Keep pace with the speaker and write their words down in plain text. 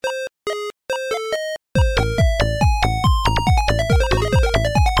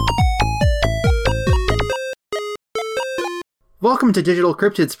Welcome to Digital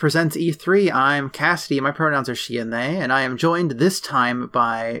Cryptids Presents E3. I'm Cassidy, my pronouns are she and they, and I am joined this time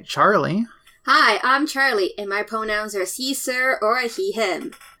by Charlie. Hi, I'm Charlie, and my pronouns are he, sir, or he,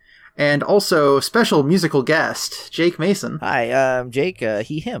 him. And also special musical guest, Jake Mason. Hi, I'm Jake,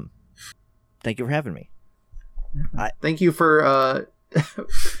 he, him. Thank you for having me. Thank you for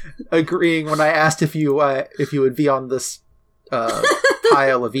agreeing when I asked if you would be on this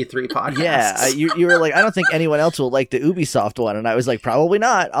pile of E3 podcasts. Yeah, you were like, I don't think anyone else will like the Ubisoft one, and I was like, probably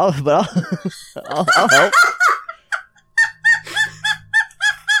not. I'll help.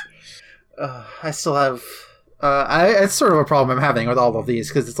 I still have. It's sort of a problem I'm having with all of these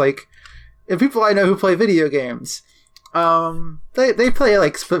because it's like, if people I know who play video games, they play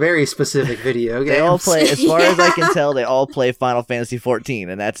like very specific video games. They all play, as far as I can tell, they all play Final Fantasy 14,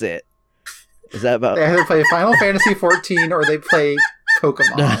 and that's it. Is that about? They either play Final Fantasy 14 or they play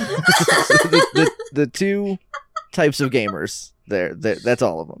Pokemon. the two types of gamers. That's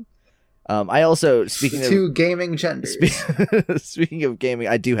all of them. I also, speaking of two gaming genders. Speaking of gaming,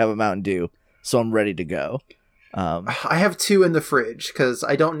 I do have a Mountain Dew, so I'm ready to go. I have two in the fridge because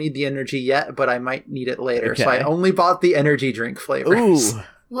I don't need the energy yet, but I might need it later. Okay. So I only bought the energy drink flavors. Ooh.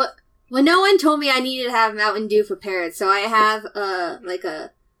 What? Well, no one told me I needed to have Mountain Dew prepared, so I have like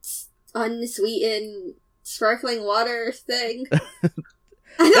a unsweetened sparkling water thing.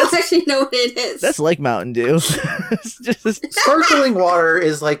 I don't actually know what it is. That's like Mountain Dew. Sparkling water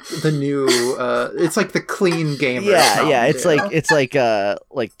is like the new. It's like the clean gamer. Yeah. Dew. It's like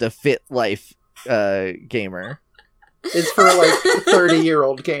the Fit Life gamer. It's for like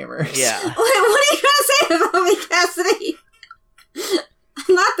 30-year-old gamers. Yeah. What are you gonna say about me, Cassidy?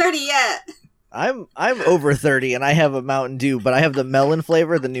 I'm not 30 yet. I'm over 30 and I have a Mountain Dew, but I have the melon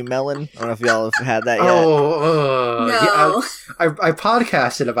flavor, the new melon. I don't know if y'all have had that yet. No. Yeah, I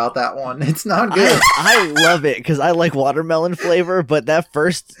podcasted about that one. It's not good. I love it because I like watermelon flavor, but that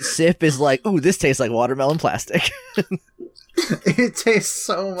first sip is like, ooh, this tastes like watermelon plastic. It tastes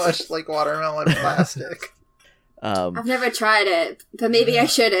so much like watermelon plastic. I've never tried it, but maybe I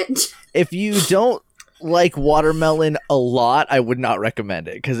shouldn't. If you don't like watermelon a lot, I would not recommend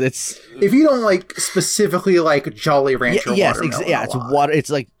it because it's. If you don't like specifically like Jolly Rancher watermelon, it's water. It's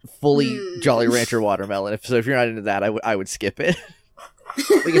like fully Jolly Rancher watermelon. If you're not into that, I would skip it.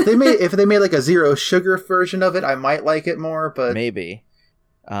 Like if they made like a zero sugar version of it, I might like it more. But maybe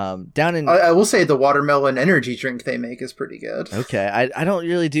down in. I will say the watermelon energy drink they make is pretty good. Okay, I don't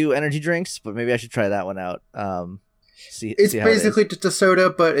really do energy drinks, but maybe I should try that one out. It's basically just a soda,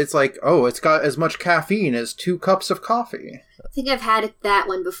 but it's like, it's got as much caffeine as 2 cups of coffee. I think I've had that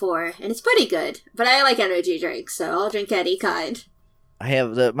one before, and it's pretty good. But I like energy drinks, so I'll drink any kind. I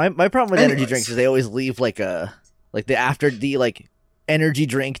have my problem with energy drinks is they always leave like the energy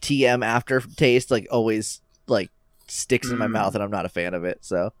drink TM aftertaste always sticks in my mouth, and I'm not a fan of it.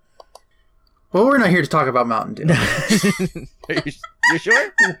 So, well, we're not here to talk about Mountain Dew. You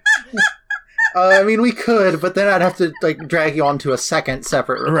sure? I mean, we could, but then I'd have to drag you on to a second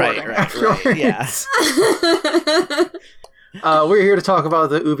separate recording afterwards. Right, yeah. We're here to talk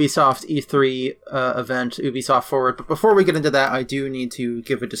about the Ubisoft E3 event, Ubisoft Forward. But before we get into that, I do need to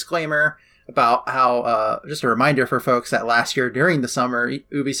give a disclaimer about how, just a reminder for folks that last year during the summer,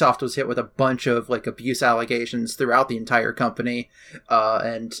 Ubisoft was hit with a bunch of abuse allegations throughout the entire company,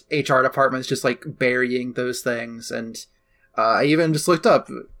 and HR departments just burying those things. And I even just looked up,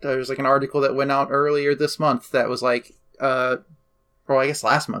 there's an article that went out earlier this month that was I guess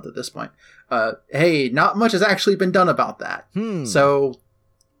last month at this point. Hey, not much has actually been done about that. So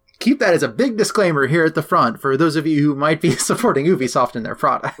keep that as a big disclaimer here at the front for those of you who might be supporting Ubisoft and their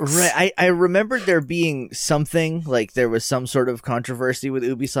products. Right. I remembered there being something, there was some sort of controversy with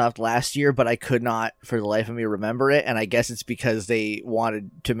Ubisoft last year, but I could not for the life of me remember it. And I guess it's because they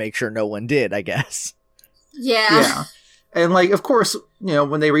wanted to make sure no one did, I guess. Yeah. And of course,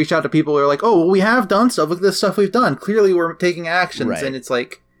 when they reach out to people, they're like, oh, well, we have done stuff. Look at this stuff we've done. Clearly we're taking actions. Right. And it's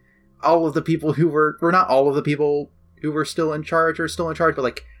all of the people who were not all of the people who were still in charge are still in charge,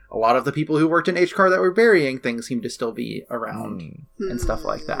 but a lot of the people who worked in HCAR that were burying things seem to still be around and stuff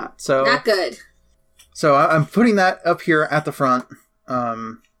like that. So not good. So I'm putting that up here at the front,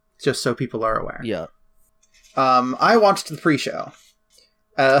 just so people are aware. Yeah. I watched the pre-show.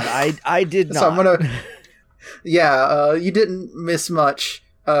 I did not. So I'm gonna. Yeah, you didn't miss much,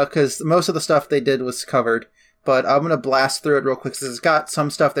 because most of the stuff they did was covered, but I'm going to blast through it real quick, because it's got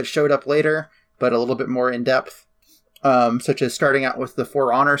some stuff that showed up later, but a little bit more in-depth, such as starting out with the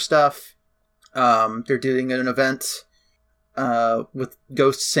For Honor stuff. They're doing an event with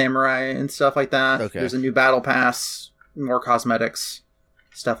Ghost Samurai and stuff like that. Okay. There's a new battle pass, more cosmetics,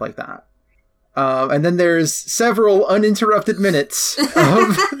 stuff like that. And then there's several uninterrupted minutes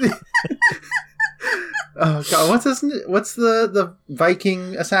of oh god, what's the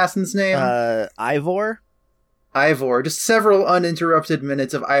Viking assassin's name? Ivor. Ivor. Just several uninterrupted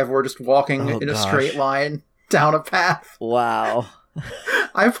minutes of Ivor just walking in a straight line down a path. Wow.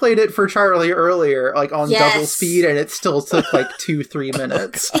 I played it for Charlie earlier, like on double speed, and it still took like 2-3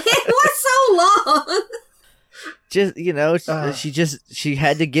 minutes. It was so long. Just she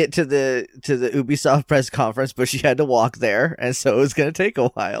had to get to the Ubisoft press conference, but she had to walk there, and so it was going to take a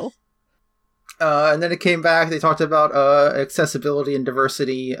while. And then it came back. They talked about accessibility and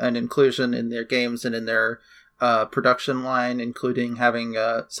diversity and inclusion in their games and in their production line, including having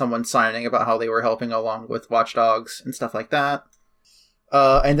someone signing about how they were helping along with Watch Dogs and stuff like that.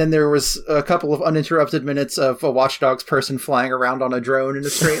 And then there was a couple of uninterrupted minutes of a Watch Dogs person flying around on a drone in a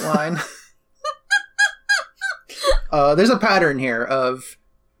straight line. There's a pattern here of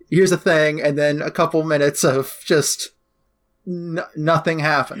here's a thing, and then a couple minutes of just nothing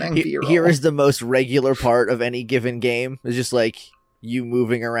happening. Here is the most regular part of any given game. It's just like you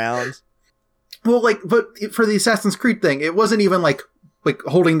moving around. Well, but for the Assassin's Creed thing, it wasn't even like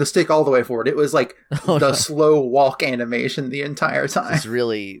holding the stick all the way forward. It was like slow walk animation the entire time. It's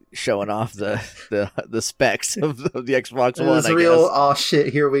really showing off the specs of the Xbox One. It's real. Oh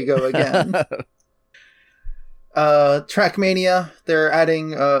shit! Here we go again. Trackmania.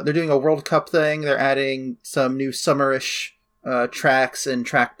 They're doing a World Cup thing. They're adding some new summerish tracks and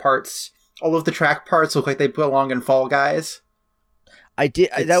track parts. All of the track parts look like they belong in Fall Guys. Did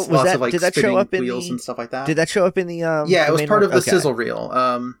that show up in wheels and stuff like that? Did that show up in the yeah, it was part of the sizzle reel.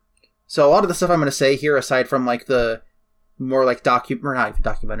 So a lot of the stuff I'm going to say here, aside from like the more like not even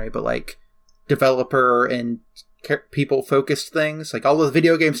documentary, but like developer and people focused things, like all the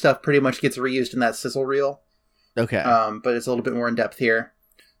video game stuff pretty much gets reused in that sizzle reel. Okay. But it's a little bit more in depth here.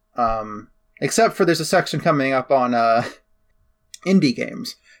 Except for there's a section coming up on indie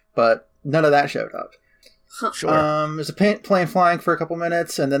games, but none of that showed up. Sure. There's a plane flying for a couple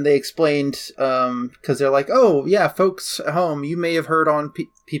minutes, and then they explained, because they're like, oh, yeah, folks at home, you may have heard on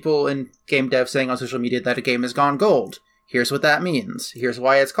people in game dev saying on social media that a game has gone gold. Here's what that means. Here's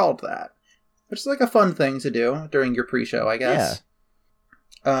why it's called that. Which is like a fun thing to do during your pre-show, I guess.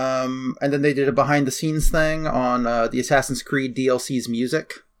 Yeah. And then they did a behind-the-scenes thing on the Assassin's Creed DLC's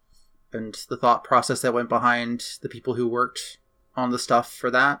music, and the thought process that went behind the people who worked on the stuff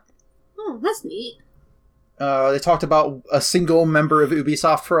for that. Oh, that's neat. They talked about a single member of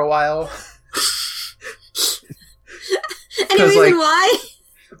Ubisoft for a while. Any reason why?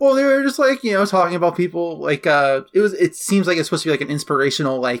 Well, they were just like, talking about people like it seems like it's supposed to be like an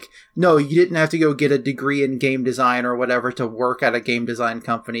inspirational, like, no, you didn't have to go get a degree in game design or whatever to work at a game design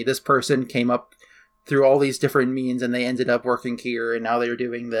company. This person came up through all these different means and they ended up working here and now they're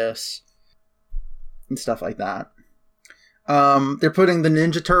doing this and stuff like that. They're putting the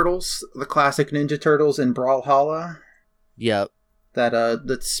Ninja Turtles, the classic Ninja Turtles, in Brawlhalla. Yep.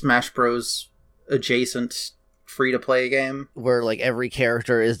 That Smash Bros. Adjacent free-to-play game. Where, like, every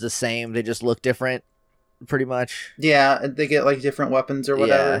character is the same, they just look different, pretty much. Yeah, they get, like, different weapons or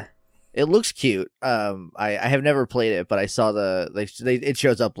whatever. Yeah. It looks cute. I have never played it, but I saw it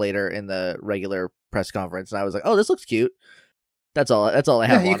shows up later in the regular press conference, and I was like, oh, this looks cute. That's all I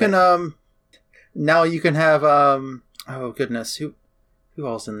have. Yeah, you can, now you can have, oh goodness, who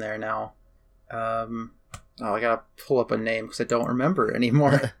else in there now? I gotta pull up a name because I don't remember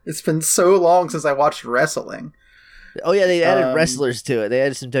anymore. It's been so long since I watched wrestling. Oh yeah, they added wrestlers to it. They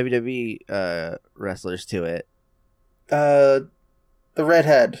added some WWE wrestlers to it. The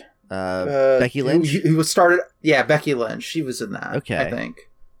redhead, Becky Lynch, who was started. Yeah, Becky Lynch. She was in that. Okay, I think.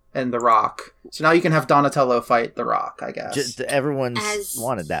 And The Rock. So now you can have Donatello fight The Rock. I guess everyone's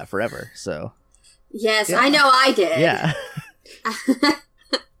wanted that forever. So. Yes, yeah. I know I did. Yeah.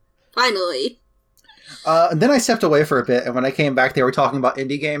 Finally. And then I stepped away for a bit, and when I came back, they were talking about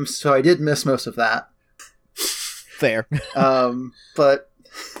indie games, so I did miss most of that. Fair. But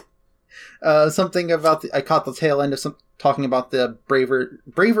something about I caught the tail end of talking about the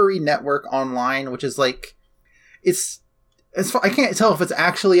Bravery Network Online, which is like, it's I can't tell if it's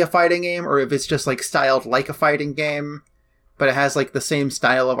actually a fighting game or if it's just like styled like a fighting game, but it has like the same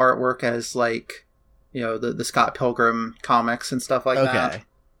style of artwork as like, the Scott Pilgrim comics and stuff like that.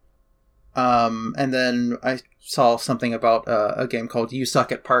 And then I saw something about a game called You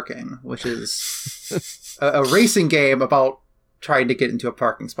Suck at Parking, which is a racing game about trying to get into a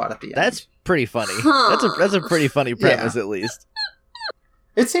parking spot at the end. That's pretty funny. That's a pretty funny premise, at least.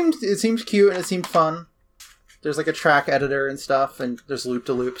 It seemed cute and it seemed fun. There's like a track editor and stuff, and there's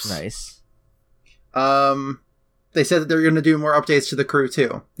loop-de-loops. Nice. they said that they're going to do more updates to the crew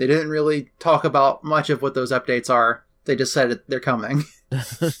too. They didn't really talk about much of what those updates are. They just said they're coming.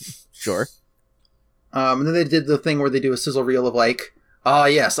 Sure. And then they did the thing where they do a sizzle reel of like,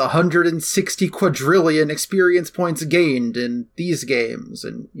 yes, 160 quadrillion experience points gained in these games,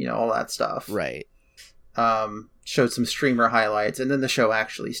 and all that stuff. Right. Showed some streamer highlights, and then the show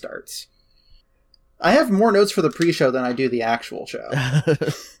actually starts. I have more notes for the pre-show than I do the actual show.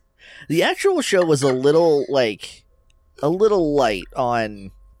 The actual show was a little light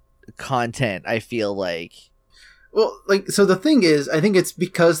on content, I feel like. Well, so the thing is, I think it's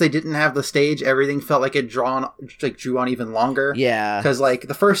because they didn't have the stage, everything felt like it drew on even longer. Yeah. Because,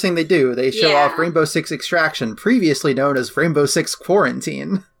 the first thing they do, they show off Rainbow Six Extraction, previously known as Rainbow Six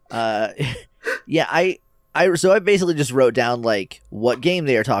Quarantine. Yeah, so I basically just wrote down, what game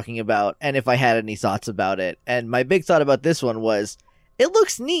they are talking about, and if I had any thoughts about it. And my big thought about this one was, it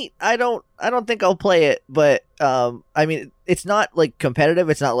looks neat. I don't think I'll play it, but, it's not, competitive.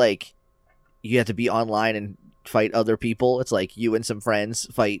 It's not like you have to be online and fight other people. It's like you and some friends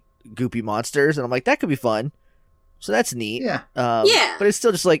fight goopy monsters, and I'm like, that could be fun. So that's neat. Yeah. Yeah. But it's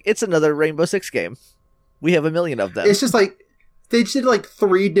still just it's another Rainbow Six game. We have a million of them. It's just they did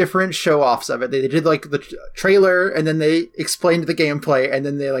 3 different show-offs of it. They did the trailer, and then they explained the gameplay, and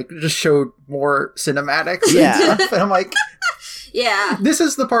then they just showed more cinematics. Yeah. And I'm like, yeah. This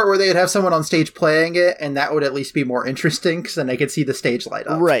is the part where they'd have someone on stage playing it, and that would at least be more interesting, because then they could see the stage light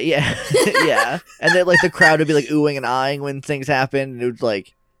up. Right, yeah. Yeah. And then the crowd would be oohing and eyeing when things happen, and it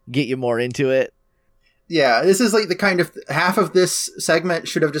would get you more into it. Yeah, this is the kind of half of this segment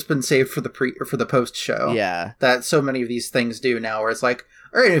should have just been saved for the post show. Yeah. That so many of these things do now, where it's all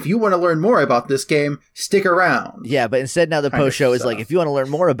right, if you want to learn more about this game, stick around. Yeah, but instead now the post show is stuff. if you want to learn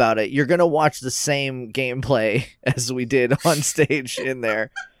more about it, you're gonna watch the same gameplay as we did on stage in there.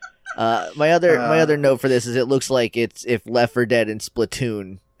 My other note for this is it looks like it's if Left 4 Dead and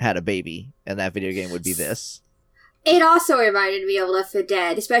Splatoon had a baby, and that video game would be this. It also reminded me of Left 4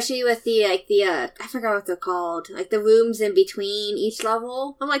 Dead, especially with the I forgot what they're called, the rooms in between each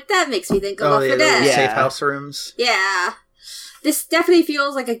level. I'm like, that makes me think of Left 4 Dead. Safe house rooms. Yeah. This definitely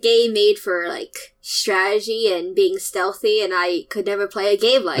feels like a game made for, strategy and being stealthy, and I could never play a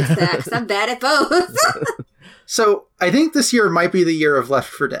game like that, because I'm bad at both. So, I think this year might be the year of Left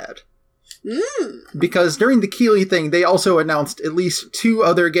 4 Dead. Because during the Keighley thing, they also announced at least 2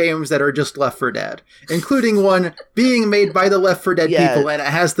 other games that are just Left 4 Dead, including one being made by the Left 4 Dead people, and it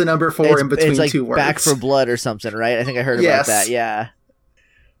has the number 4 in between 2 words. Back 4 Blood or something, right? I think I heard about that, yeah.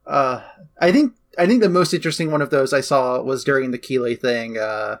 I think the most interesting one of those I saw was during the Keighley thing.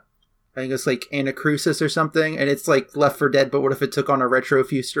 I think it's Anacrusis or something, and it's Left 4 Dead, but what if it took on a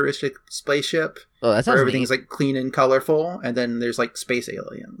retro-futuristic spaceship? Oh, that sounds where everything's neat. Clean and colorful, and then there's space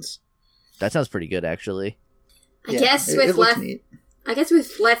aliens. That sounds pretty good, actually. I guess with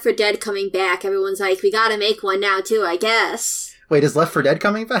Left 4 Dead coming back, everyone's like, we gotta make one now too, I guess. Wait, is Left 4 Dead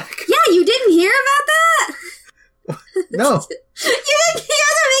coming back? Yeah, you didn't hear about that? No. You didn't hear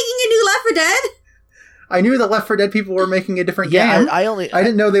they're making a new Left 4 Dead? I knew the Left 4 Dead people were making a different Yeah, game. I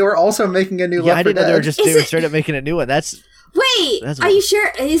didn't know they were also making a new Left 4 Dead. I didn't know they were straight up making a new one. Wait, are you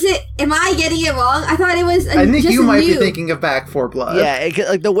sure? Am I getting it wrong? I thought it was I think just you might new. be thinking of Back 4 Blood.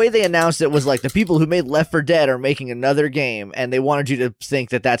 Yeah, the way they announced it was the people who made Left 4 Dead are making another game, and they wanted you to think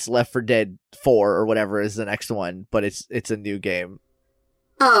that that's Left 4 Dead 4 or whatever is the next one, but it's a new game.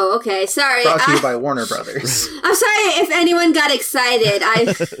 Oh, okay. Sorry. Brought to you by Warner Brothers. I'm sorry if anyone got excited.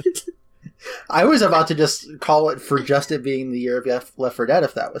 I was about to just call it for just it being the year of Left 4 Dead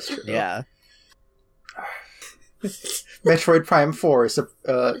if that was true. Yeah. Metroid Prime 4 is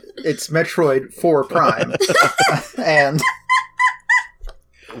it's Metroid 4 Prime. And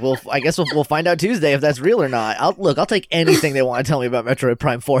I guess we'll find out Tuesday if that's real or not. I'll take anything they want to tell me about Metroid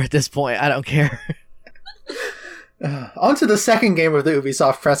Prime 4 at this point. I don't care. On to the second game of the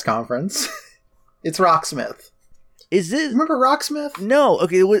Ubisoft press conference. It's Rocksmith. Is this... Remember Rocksmith? No.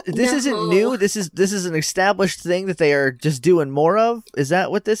 Okay, this No. isn't new. This is an established thing that they are just doing more of? Is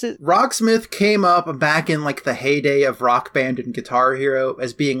that what this is? Rocksmith came up back in the heyday of Rock Band and Guitar Hero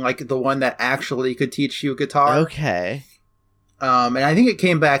as being the one that actually could teach you guitar. Okay. And I think it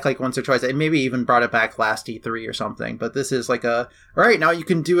came back once or twice. It maybe even brought it back last E3 or something. But this is all right, now you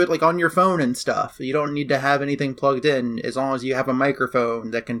can do it on your phone and stuff. You don't need to have anything plugged in. As long as you have a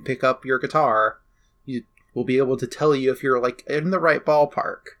microphone that can pick up your guitar, you will be able to tell you if you're in the right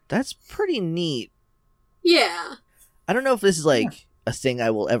ballpark. That's pretty neat. Yeah. I don't know if this is a thing I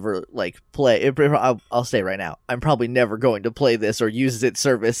will ever play. I'll say right now, I'm probably never going to play this or use its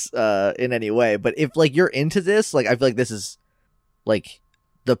service in any way. But if you're into this, I feel like this is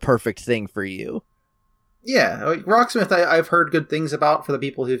the perfect thing for you. Yeah, like Rocksmith, I've heard good things about for the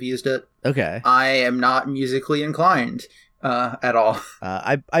people who've used it. Okay. I am not musically inclined at all.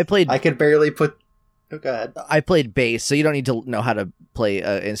 I played. I could barely put. Oh, go ahead. I played bass, so you don't need to know how to play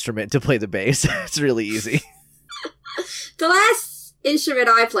an instrument to play the bass. It's really easy. The last instrument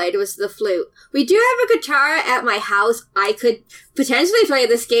I played was the flute. We do have a guitar at my house. I could potentially play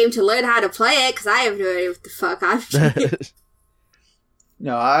this game to learn how to play it, because I have no idea what the fuck I'm doing.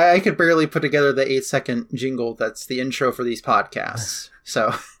 No, I could barely put together the 8-second jingle that's the intro for these podcasts.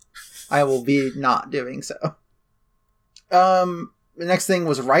 So I will be not doing so. The next thing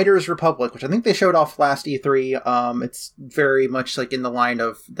was Riders Republic, which I think they showed off last E3. It's very much like in the line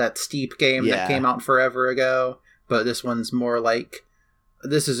of that Steep game that came out forever ago. But this one's more like,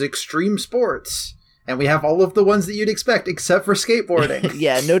 this is extreme sports. And we have all of the ones that you'd expect, except for skateboarding.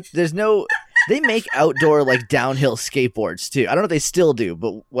 Yeah, there's no... They make outdoor, like, downhill skateboards, too. I don't know if they still do,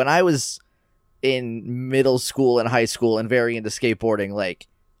 but when I was in middle school and high school and very into skateboarding, like,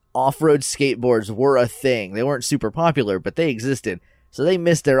 off-road skateboards were a thing. They weren't super popular, but they existed. So they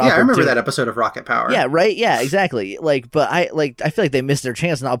missed their opportunity. Yeah, I remember that episode of Rocket Power. Yeah, right? Yeah, exactly. Like, but I feel like they missed their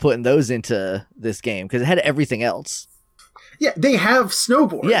chance not putting those into this game, because it had everything else. Yeah, they have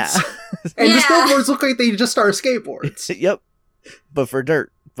snowboards. Yeah. And the snowboards look like they just are skateboards. Yep. But for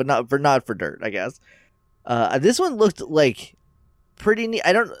dirt. But not for dirt, I guess. This one looked like pretty neat.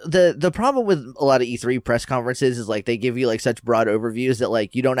 The problem with a lot of E3 press conferences is like they give you like such broad overviews that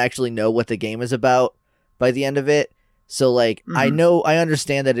like you don't actually know what the game is about by the end of it. So like I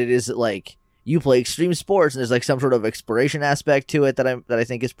understand that it is like you play extreme sports and there's like some sort of exploration aspect to it that I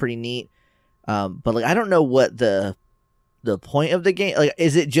think is pretty neat. But like I don't know what the point of the game, like,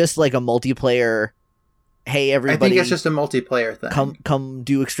 is it just like a multiplayer? Hey, everybody! I think it's just a multiplayer thing. Come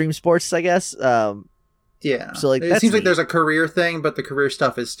do extreme sports, I guess. Yeah. So like, it seems like there's a career thing, but the career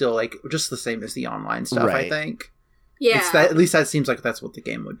stuff is still like just the same as the online stuff. Right. I think. Yeah. It's that, at least that seems like that's what the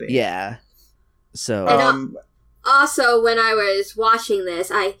game would be. Yeah. So. Also, when I was watching this,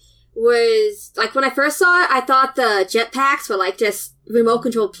 I was like, when I first saw it, I thought the jetpacks were like just remote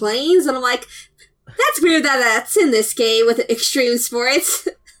control planes, and I'm like, that's weird that that's in this game with extreme sports.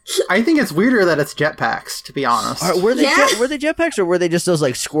 I think it's weirder that it's jetpacks, to be honest. Were they jetpacks, or were they just those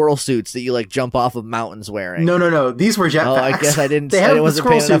like squirrel suits that you like jump off of mountains wearing? No. These were jetpacks. Oh, I guess I didn't. They have the wasn't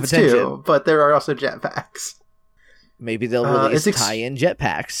squirrel paying enough suits attention. too, but there are also jetpacks. Maybe they'll release tie-in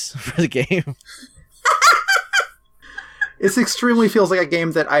jetpacks for the game. It extremely feels like a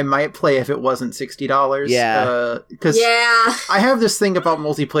game that I might play if it wasn't $60. Yeah. Because I have this thing about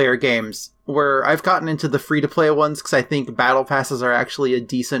multiplayer games where I've gotten into the free-to-play ones because I think battle passes are actually a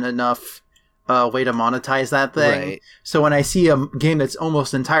decent enough way to monetize that thing. Right. So when I see a game that's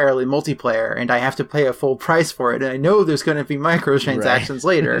almost entirely multiplayer and I have to pay a full price for it, and I know there's going to be microtransactions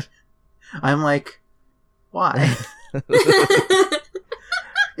later, I'm like, why?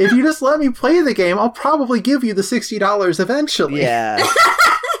 If you just let me play the game, I'll probably give you the $60 eventually. Yeah.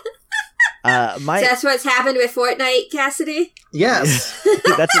 So that's what's happened with Fortnite, Cassidy? Yes.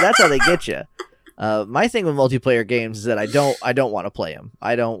 that's how they get you. My thing with multiplayer games is that I don't want to play them.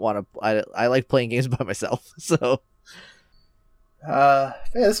 I like playing games by myself. So. Yeah,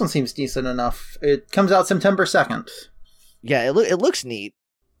 this one seems decent enough. It comes out September 2nd. Yeah, it looks neat.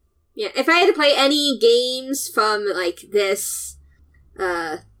 Yeah, if I had to play any games from like this,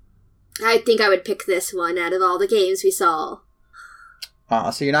 I think I would pick this one out of all the games we saw.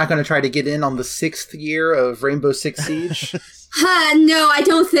 So you're not going to try to get in on the 6th year of Rainbow Six Siege? No, I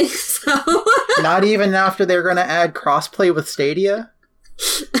don't think so. Not even after they're going to add crossplay with Stadia?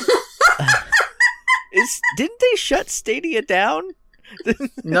 Didn't they shut Stadia down?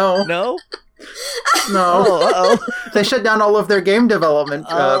 No. No? No. Oh, uh-oh. They shut down all of their game development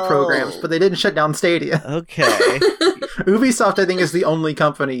programs, but they didn't shut down Stadia. Okay. Ubisoft, I think, is the only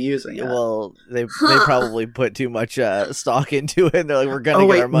company using it. Well, they probably put too much stock into it. They're like, we're going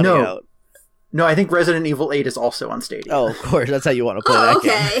to get our money out. No, I think Resident Evil 8 is also on Stadia. Oh, of course. That's how you want to play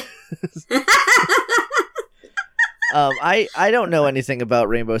that game. I don't know anything about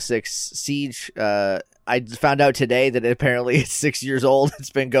Rainbow Six Siege. I found out today that apparently it's 6 years old. It's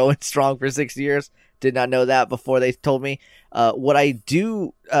been going strong for 6 years. Did not know that before they told me. What I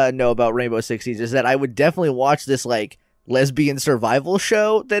do know about Rainbow Six Siege is that I would definitely watch this like lesbian survival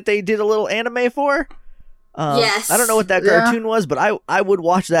show that they did a little anime for. Yes. I don't know what that cartoon was, but I would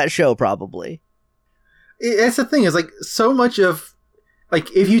watch that show probably. That's the thing, is like so much of,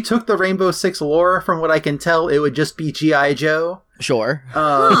 like, if you took the Rainbow Six lore, from what I can tell, it would just be G.I. Joe. Sure.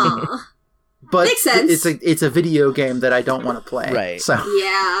 But makes sense. It's a video game that I don't want to play. Right. So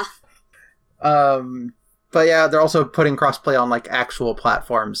yeah. But yeah, they're also putting crossplay on like actual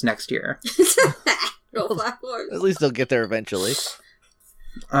platforms next year. real platforms. At least they'll get there eventually.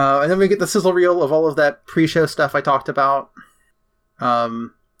 And then we get the sizzle reel of all of that pre-show stuff I talked about.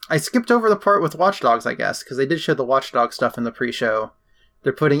 I skipped over the part with Watch Dogs, I guess, because they did show the Watch Dogs stuff in the pre-show.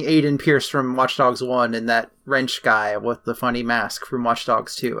 They're putting Aiden Pierce from Watch Dogs 1 and that wrench guy with the funny mask from Watch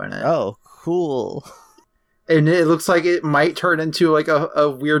Dogs 2 in it. Oh, cool. And it looks like it might turn into like a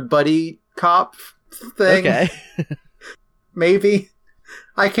weird buddy cop thing. Okay. Maybe.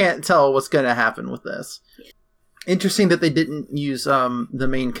 I can't tell what's going to happen with this. Interesting that they didn't use the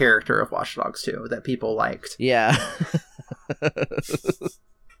main character of Watch Dogs 2 that people liked. Yeah.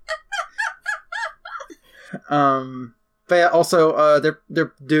 But yeah, also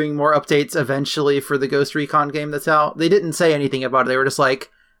they're doing more updates eventually for the Ghost Recon game that's out. They didn't say anything about it. They were just like,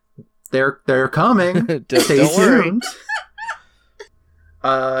 they're coming. Stay don't worry. tuned.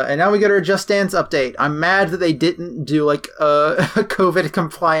 And now we get our Just Dance update. I'm mad that they didn't do like a COVID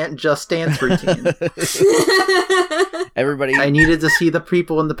compliant Just Dance routine. Everybody, I needed to see the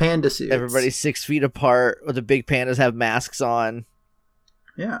people in the panda suits. everybody's 6 feet apart. Or the big pandas have masks on.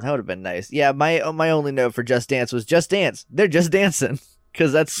 Yeah. That would have been nice. Yeah, my only note for Just Dance was Just Dance. They're just dancing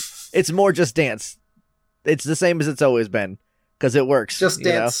because it's more Just Dance. It's the same as it's always been because it works. Just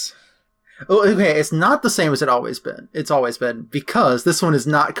Dance. Oh, okay, it's not the same as it's always been because this one is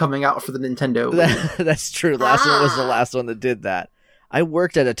not coming out for the Nintendo Wii. That's true. Last one was the last one that did that. I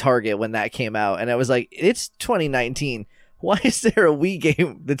worked at a Target when that came out, and I was like, it's 2019. Why is there a Wii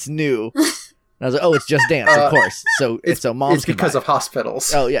game that's new? And I was like, oh, it's Just Dance, of course. So moms it's can because buy of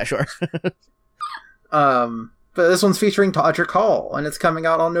hospitals. Oh, yeah, sure. But this one's featuring Todrick Hall, and it's coming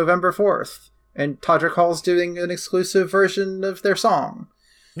out on November 4th. And Todrick Hall's doing an exclusive version of their song.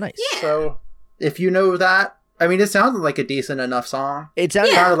 Nice. Yeah. So, if you know that, I mean, it sounded like a decent enough song. It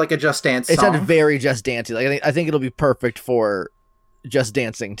sounded, It sounded like a Just Dance song. it sounded very Just Dancey. Like I think it'll be perfect for Just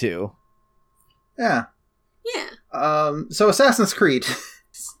Dancing too. Yeah. Yeah. So Assassin's Creed.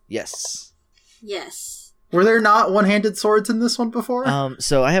 Yes. Yes. Were there not one-handed swords in this one before?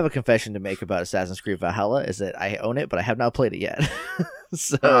 So I have a confession to make about Assassin's Creed Valhalla is that I own it, but I have not played it yet.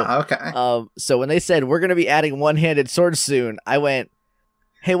 So, okay. So when they said we're going to be adding one-handed swords soon, I went,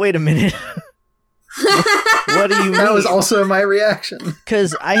 "Hey, wait a minute. What do you mean?" That was also my reaction.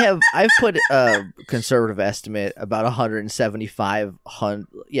 Because I've put a conservative estimate about 175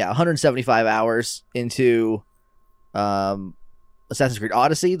 hours into Assassin's Creed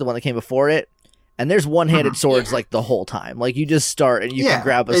Odyssey, the one that came before it. And there's one-handed swords like the whole time. Like you just start and you can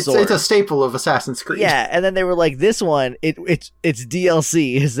grab a sword. It's a staple of Assassin's Creed. Yeah, and then they were like, this one, it's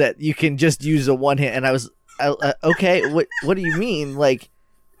DLC is that you can just use a one hand. And I was okay. What do you mean? Like,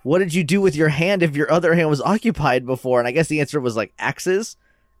 what did you do with your hand if your other hand was occupied before? And I guess the answer was like axes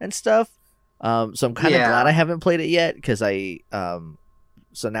and stuff. So I'm kind of glad I haven't played it yet because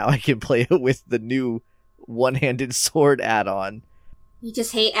so now I can play it with the new one-handed sword add-on. You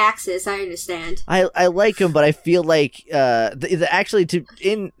just hate axes, I understand. I like them, but I feel like actually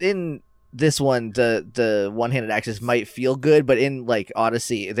in this one the one-handed axes might feel good, but in like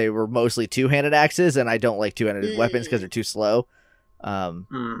Odyssey they were mostly two-handed axes, and I don't like two-handed weapons because they're too slow.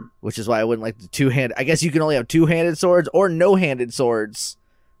 Which is why I wouldn't like the two-handed. I guess you can only have two-handed swords or no-handed swords,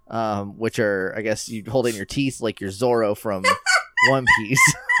 which are I guess you hold in your teeth like your Zoro from One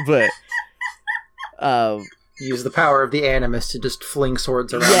Piece, but use the power of the Animus to just fling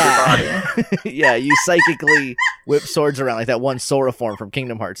swords around your body. Yeah, you psychically whip swords around like that one Sora form from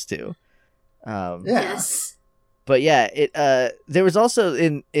Kingdom Hearts 2. Yes. But yeah, there was also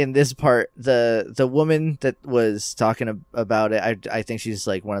in this part the woman that was talking about it. I think she's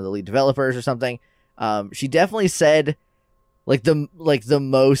like one of the lead developers or something. She definitely said like the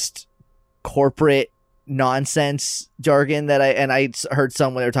most corporate nonsense jargon that I heard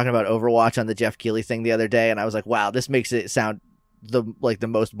someone they were talking about Overwatch on the Jeff Keighley thing the other day, and I was like, wow, this makes it sound the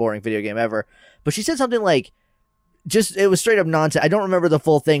most boring video game ever. But she said something like, it was straight up nonsense. I don't remember the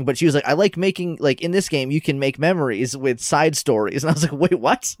full thing, but she was like, I like making, like, in this game you can make memories with side stories, and I was like, wait,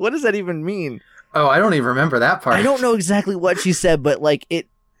 what does that even mean? Oh, I don't even remember that part. I don't know exactly what she said, but like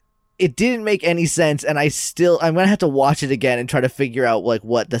it didn't make any sense, and I'm gonna have to watch it again and try to figure out like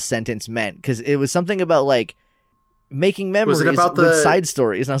what the sentence meant, because it was something about like making memories with side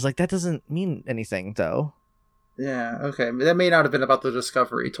stories, and I was like, that doesn't mean anything though. Yeah, okay, that may not have been about the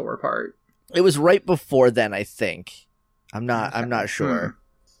Discovery Tour part. It was right before then, I think. I'm not sure.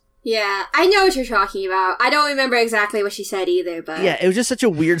 Yeah, I know what you're talking about. I don't remember exactly what she said either, but yeah, it was just such a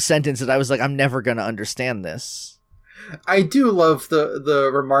weird sentence that I was like, I'm never gonna understand this. I do love the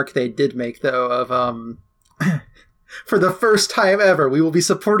remark they did make, though, of, for the first time ever, we will be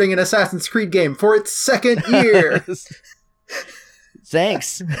supporting an Assassin's Creed game for its second year.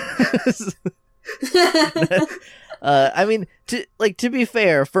 Thanks. I mean, to be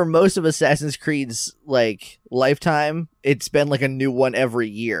fair, for most of Assassin's Creed's like lifetime, it's been like a new one every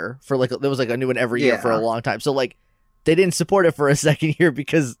year. There was like a new one every year for a long time. So like, they didn't support it for a second year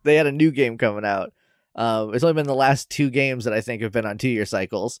because they had a new game coming out. It's only been the last 2 games that I think have been on 2-year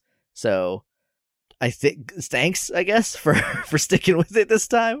cycles. So I think thanks, I guess, for sticking with it this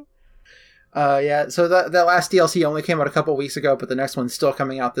time. Yeah, so that last DLC only came out a couple weeks ago, but the next one's still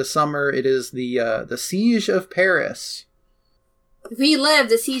coming out this summer. It is the Siege of Paris. Relive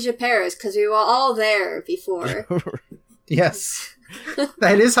the Siege of Paris, because we were all there before. Yes.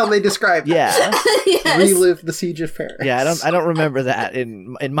 That is how they describe it. Yeah. Yes. Relive the Siege of Paris. Yeah, I don't remember that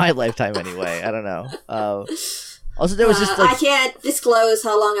in my lifetime anyway. I don't know. Also, there was just like... I can't disclose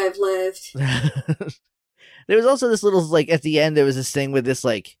how long I've lived. There was also this little, like, at the end, there was this thing with this,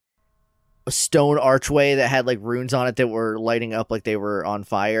 like, a stone archway that had, like, runes on it that were lighting up like they were on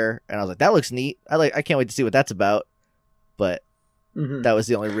fire. And I was like, that looks neat. I can't wait to see what that's about. But that was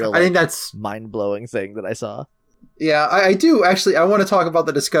the only real, like, I think that's mind-blowing thing that I saw. Yeah, I do actually. I want to talk about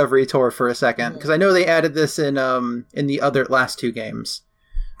the Discovery Tour for a second, because I know they added this in the other last 2 games.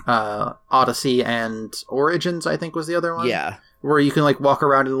 Odyssey and Origins, I think, was the other one. Yeah. Where you can, like, walk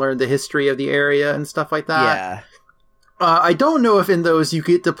around and learn the history of the area and stuff like that. Yeah. I don't know if in those you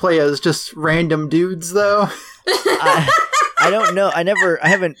get to play as just random dudes, though. I don't know. I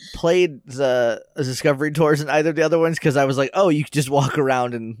haven't played the Discovery Tours in either of the other ones because I was like, oh, you can just walk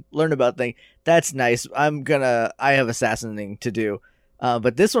around and learn about things. That's nice. I have assassinating to do.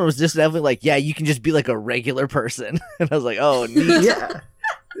 But this one was just definitely like, yeah, you can just be like a regular person. And I was like, oh, neat. Yeah.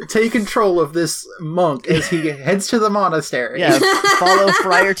 Take control of this monk as he heads to the monastery. Yeah, follow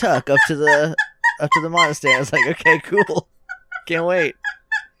Friar Tuck up to the monastery. I was like, okay, cool. Can't wait.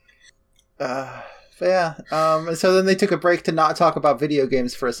 Yeah. So then they took a break to not talk about video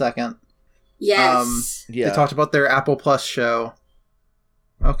games for a second. Yes. Yeah. They talked about their Apple Plus show.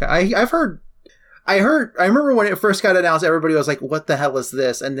 Okay. I remember when it first got announced, everybody was like, what the hell is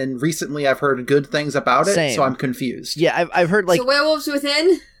this? And then recently I've heard good things about it, Same. so I'm confused. Yeah, I've heard, like... So Werewolves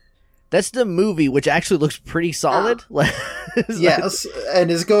Within? That's the movie, which actually looks pretty solid. Yes, and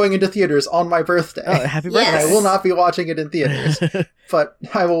is going into theaters on my birthday. Oh, happy birthday. And I will not be watching it in theaters, but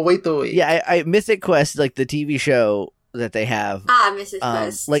I will wait the week. Yeah, I Mythic Quest, like the TV show that they have. Mrs.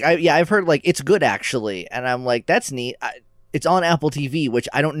 Quest. Like, I've heard, like, it's good, actually. And I'm like, that's neat. It's on Apple TV, which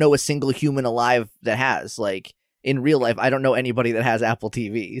I don't know a single human alive that has. Like, in real life, I don't know anybody that has Apple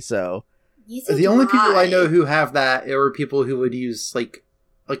TV, so... The only people I know who have that are people who would use, like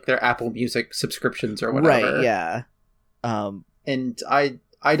their Apple Music subscriptions or whatever. Right, yeah. And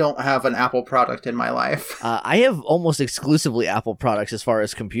I don't have an Apple product in my life. I have almost exclusively Apple products as far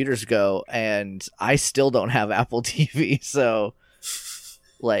as computers go, and I still don't have Apple TV, so...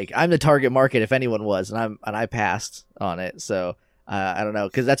 Like, I'm the target market if anyone was, and I passed on it, so I don't know,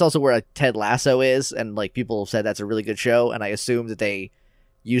 because that's also where Ted Lasso is, and like people have said that's a really good show, and I assume that they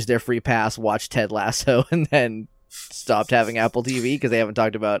used their free pass, watched Ted Lasso, and then stopped having Apple TV because they haven't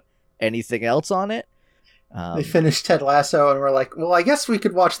talked about anything else on it. They finished Ted Lasso and were like, well, I guess we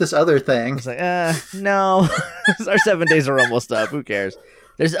could watch this other thing. It's like, no, our 7 days are almost up. Who cares?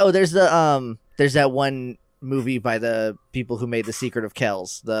 There's that one movie by the people who made The Secret of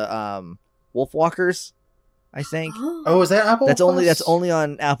Kells, the Wolfwalkers, I think. Oh, is that Apple that's Plus? That's only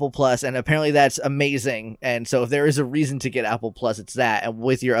on Apple Plus, and apparently that's amazing. And so if there is a reason to get Apple Plus, it's that. And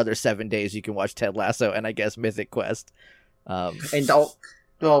with your other 7 days, you can watch Ted Lasso and I guess Mythic Quest.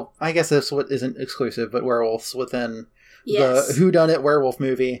 Well, I guess this isn't exclusive, but Werewolves Within, Yes. the whodunit werewolf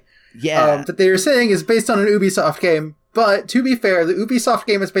movie. Yeah. That they were saying is based on an Ubisoft game. But to be fair, the Ubisoft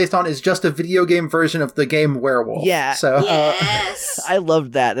game it's based on is just a video game version of the game Werewolf. Yeah. So Yes. I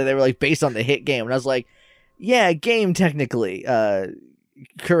loved that they were like based on the hit game, and I was like, yeah, game technically,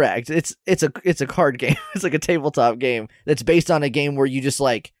 correct. It's a card game. It's like a tabletop game that's based on a game where you just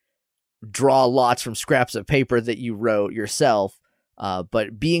like draw lots from scraps of paper that you wrote yourself.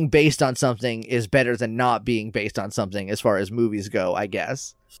 But being based on something is better than not being based on something as far as movies go, I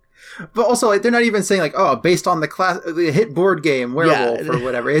guess. But also, like, they're not even saying, like, oh, based on the hit board game Werewolf or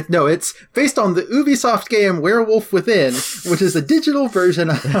whatever. It's based on the Ubisoft game Werewolf Within, which is a digital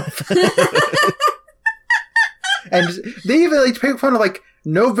version of... And they even, like, make fun of, like,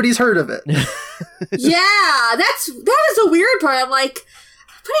 nobody's heard of it. Yeah, that was the weird part. I'm like,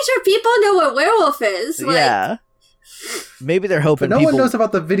 pretty sure people know what werewolf is. Like, yeah. Maybe they're hoping but no one knows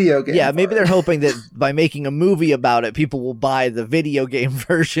about the video game. Yeah, maybe they're hoping that by making a movie about it, people will buy the video game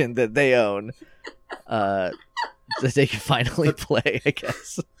version that they own, that they can finally play, I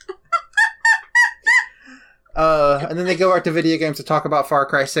guess. And then they go back to video games to talk about Far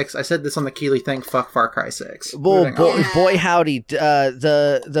Cry 6. I said this on the Keeley thing. Fuck Far Cry 6. Well, Moving on. boy howdy,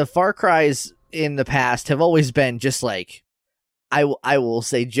 the Far Cries in the past have always been just like, I will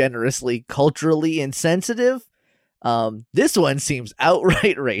say generously culturally insensitive. This one seems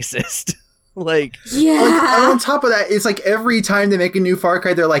outright racist. Like, Yeah. And on top of that, it's like every time they make a new Far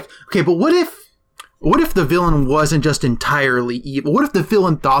Cry, they're like, okay, but what if the villain wasn't just entirely evil? What if the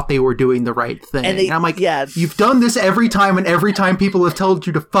villain thought they were doing the right thing? And And I'm like, yeah, you've done this every time, and every time people have told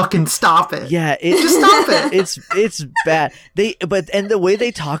you to fucking stop it. yeah, Just stop it. It's bad. And the way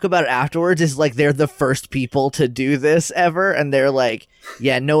they talk about it afterwards is like they're the first people to do this ever, and they're like,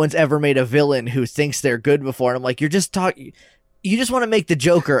 yeah, no one's ever made a villain who thinks they're good before. And I'm like, you're just talking. You just want to make the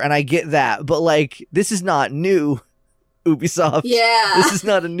Joker, and I get that, but like, this is not new, Ubisoft. Yeah. This is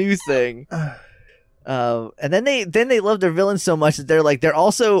not a new thing. And then they love their villains so much that they're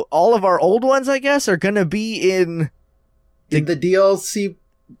also all of our old ones, I guess, are gonna be in In the DLC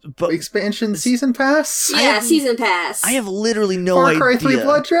but expansion season pass? Yeah, season pass. I have literally no Far idea. Cry 3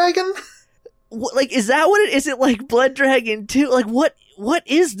 Blood Dragon? What, like, is that what it is? It like Blood Dragon 2? Like, what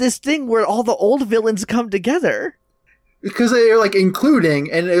is this thing where all the old villains come together? Because they're like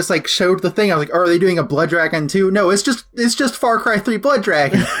including, and it's like showed the thing. I was like, are they doing a Blood Dragon 2? No, it's just Far Cry 3 Blood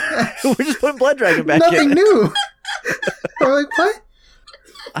Dragon. We're just putting Blood Dragon back Nothing in. new. I'm like, what?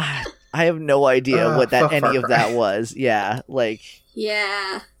 I have no idea what fuck any Far of Cry. that was. Yeah, like,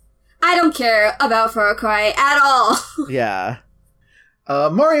 Yeah. I don't care about Far Cry at all. yeah.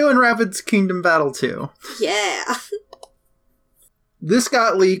 Mario and Rabbids Kingdom Battle 2. Yeah. This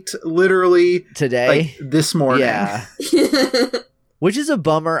got leaked literally Today. like this morning. Yeah. Which is a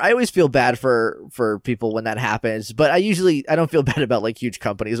bummer. I always feel bad for people when that happens, but I don't feel bad about like huge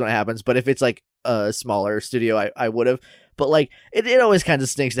companies when it happens, but if it's like a smaller studio, I would have. But like it always kind of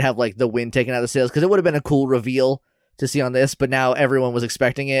stinks to have like the wind taken out of the sails, because it would have been a cool reveal to see on this, but now everyone was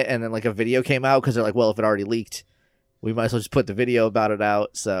expecting it, and then like a video came out because they're like, well, if it already leaked, we might as well just put the video about it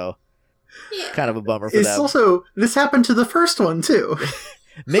out. So Yeah. kind of a bummer for It's them. also, this happened to the first one too.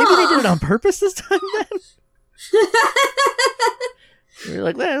 Maybe they did it on purpose this time then? You're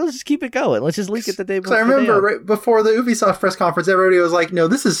like, let's just keep it going. Let's just leak it the day So before. I remember right before the Ubisoft press conference, everybody was like, no,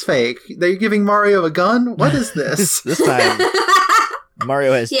 this is fake. They're giving Mario a gun? What is this? This time,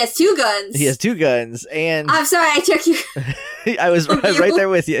 Mario has He has two guns. he has two guns, and I'm sorry, I took you. I was right there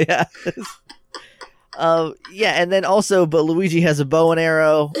with you. Yeah. Yeah, and then also, but Luigi has a bow and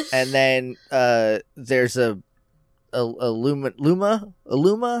arrow, and then there's a Luma.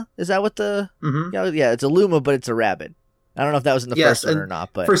 Is that what the? Mhm. Yeah, it's a Luma, but it's a rabbit. I don't know if that was in the Yes, first one and or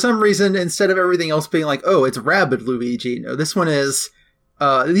not, but For some reason, instead of everything else being like, oh, it's Rabbid Luigi, no, this one is,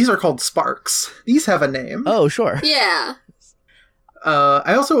 these are called Sparks. These have a name. oh sure, Yeah.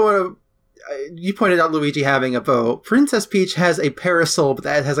 I also want to, you pointed out Luigi having a bow. Princess Peach has a parasol, but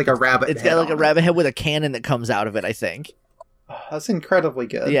that has like a rabbit it's head got like a on it. rabbit head with a cannon that comes out of it. I think. That's incredibly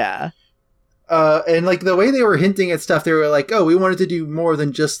good. Yeah. And like the way they were hinting at stuff, they were like, "Oh, we wanted to do more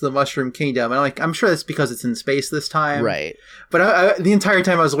than just the Mushroom Kingdom." And I'm sure that's because it's in space this time, Right. But the entire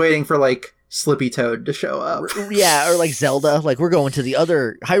time I was waiting for like Slippy Toad to show up. Yeah, or like Zelda. Like, we're going to the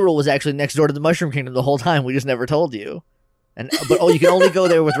other. Hyrule was actually next door to the Mushroom Kingdom the whole time. We just never told you. But you can only go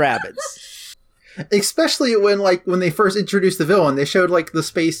there with rabbits. Especially when they first introduced the villain, they showed like the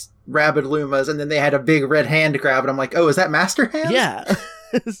space rabbit Lumas, and then they had a big red hand grab, and I'm like, "Oh, is that Master Hand?" Yeah.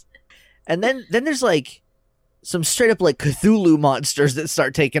 And then there's like some straight up like Cthulhu monsters that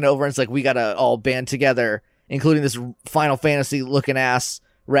start taking over, and it's like we gotta all band together, including this Final Fantasy looking ass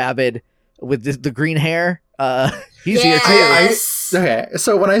rabbit with the green hair. He's here too. Yes. Okay,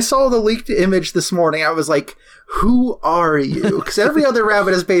 so when I saw the leaked image this morning, I was like, "Who are you?" Because every other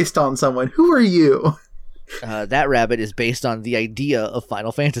rabbit is based on someone. Who are you? That rabbit is based on the idea of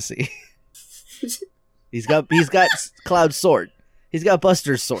Final Fantasy. He's got Cloud's sword. He's got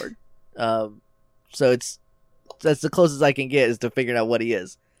Buster's sword. So that's the closest I can get is to figuring out what he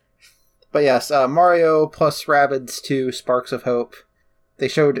is. But yes, Mario plus Rabbids 2 Sparks of Hope. They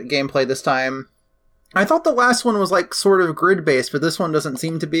showed gameplay this time. I thought the last one was like sort of grid based, but this one doesn't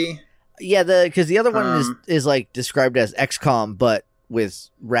seem to be. Yeah, because the other one Um, is like described as XCOM, but with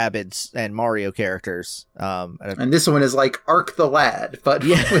Rabbids and Mario characters. And this one is like Ark the Lad, but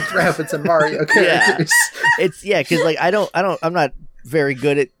Yeah. with Rabbids and Mario characters. It's because like I'm not very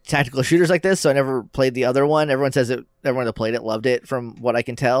good at tactical shooters like this, so I never played the other one. Everyone says everyone that played it loved it, from what I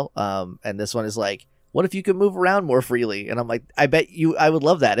can tell. And this one is like, what if you could move around more freely? And I'm like, I would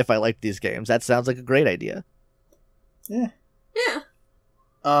love that if I liked these games. That sounds like a great idea. Yeah. Yeah.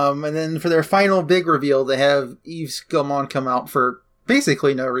 And then for their final big reveal, they have Yves Guillemot come out for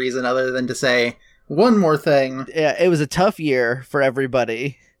basically no reason other than to say, one more thing. Yeah, it was a tough year for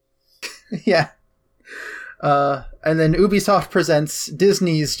everybody. Yeah. And then Ubisoft presents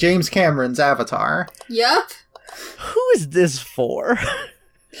Disney's James Cameron's Avatar. Yep. Who is this for?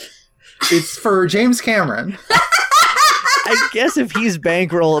 It's for James Cameron. I guess if he's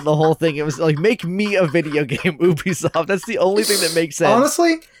bankrolling the whole thing, it was like, make me a video game, Ubisoft. That's the only thing that makes sense.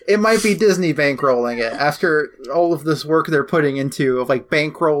 Honestly, it might be Disney bankrolling it after all of this work they're putting into of like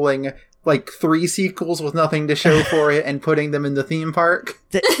bankrolling like 3 sequels with nothing to show for it and putting them in the theme park.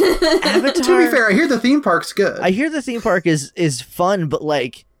 Avatar, To be fair, I hear the theme park's good. I hear the theme park is fun, but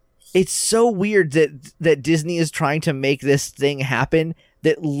like, it's so weird that Disney is trying to make this thing happen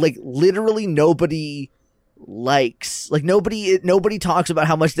that like literally nobody likes. Like nobody talks about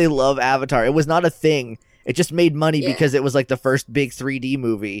how much they love Avatar. It was not a thing. It just made money because it was like the first big 3D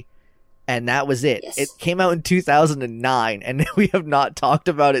movie, and that was it. Yes. It came out in 2009, and we have not talked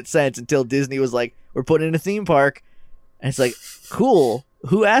about it since until Disney was like, we're putting in a theme park. And it's like, cool.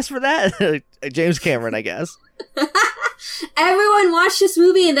 Who asked for that? James Cameron, I guess. Everyone watched this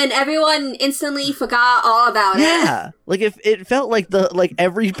movie and then everyone instantly forgot all about it. Yeah. Like if it felt like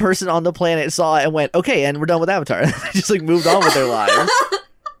every person on the planet saw it and went, okay, and we're done with Avatar. They just like moved on with their lives.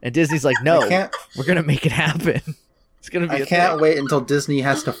 And Disney's like, no, we're going to make it happen. It's going to be I can't wait until Disney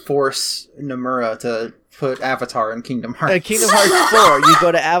has to force Nomura to put Avatar in Kingdom Hearts. Kingdom Hearts 4, you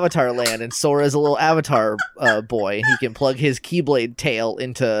go to Avatar Land, and Sora's a little Avatar boy, and he can plug his Keyblade tail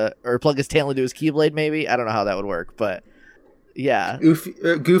into, or plug his tail into his Keyblade, maybe? I don't know how that would work, but yeah.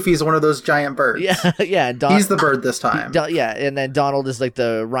 Goofy's one of those giant birds. Yeah, yeah. He's the bird this time. Yeah, and then Donald is like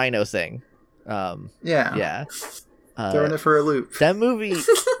the rhino thing. Yeah. Throwing it for a loop. That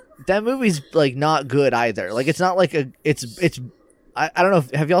movie's like not good either. Like it's not like I don't know.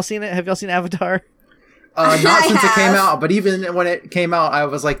 Have y'all seen it? Have y'all seen Avatar? Not since it came out, but even when it came out, I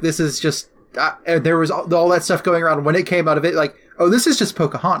was like, this is just... there was all that stuff going around when it came out of it, like, oh, this is just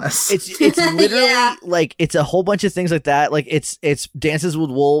Pocahontas. It's literally like, it's a whole bunch of things like that. Like it's Dances with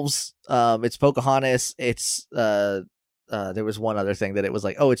Wolves, it's Pocahontas, it's there was one other thing that it was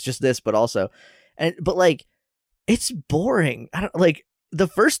like, oh, it's just this, but also, but like, it's boring. I don't like the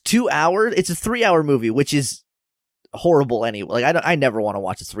first 2 hours. It's a 3-hour movie, which is horrible anyway. Like I never want to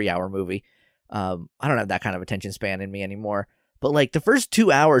watch a 3-hour movie. I don't have that kind of attention span in me anymore. But like the first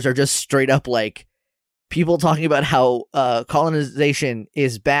 2 hours are just straight up like people talking about how colonization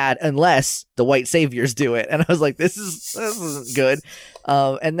is bad unless the white saviors do it. And I was like, this isn't good.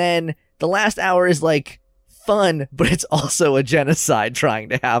 And then the last hour is like fun, but it's also a genocide trying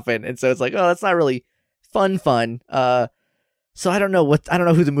to happen. And so it's like, oh, that's not really fun. So I don't know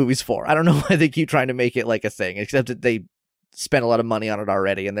who the movie's for. I don't know why they keep trying to make it like a thing, except that they spent a lot of money on it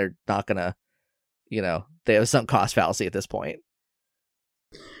already and they're not gonna, they have some cost fallacy at this point.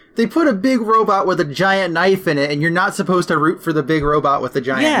 They put a big robot with a giant knife in it, and you're not supposed to root for the big robot with the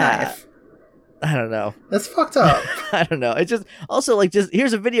giant knife. I don't know. That's fucked up. I don't know. It's just also like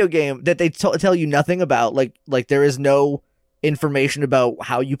here's a video game that they tell you nothing about. Like there is no information about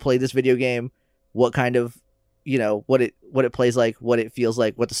how you play this video game, what kind of, what it plays like, what it feels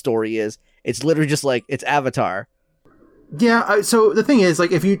like, what the story is. It's literally just like it's Avatar. Yeah, so the thing is,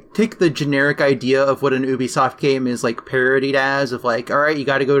 like, if you take the generic idea of what an Ubisoft game is, like, parodied as, of like, all right, you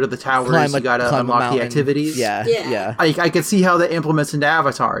gotta go to the towers, you gotta unlock the activities. Yeah. I could see how that implements into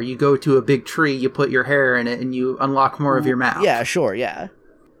Avatar. You go to a big tree, you put your hair in it, and you unlock more of your map. Yeah, sure, yeah.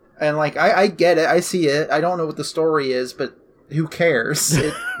 And, like, I get it, I see it, I don't know what the story is, but who cares?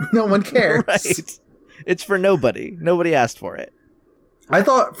 No one cares. Right. It's for nobody. Nobody asked for it. I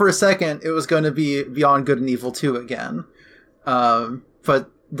thought for a second it was going to be Beyond Good and Evil 2 again.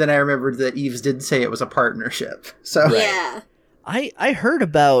 But then I remembered that Eves did say it was a partnership. So yeah, I heard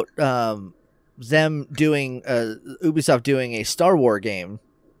about them doing Ubisoft doing a Star Wars game,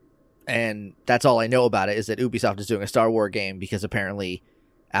 and that's all I know about it is that Ubisoft is doing a Star Wars game because apparently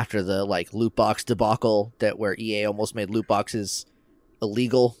after the like loot box debacle where EA almost made loot boxes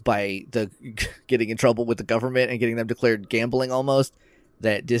illegal by the getting in trouble with the government and getting them declared gambling almost,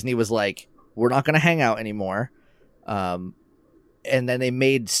 that Disney was like, we're not going to hang out anymore. And then they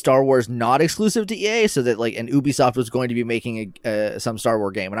made Star Wars not exclusive to EA, so that and Ubisoft was going to be making some Star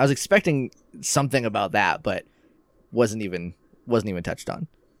Wars game, and I was expecting something about that, but wasn't even touched on.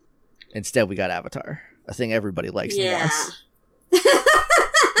 Instead, we got Avatar, a thing everybody likes and wants.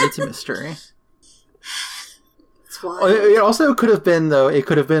 It's a mystery. It's wild. It also could have been, though. It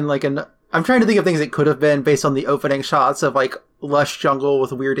could have been like I'm trying to think of things it could have been based on the opening shots of like lush jungle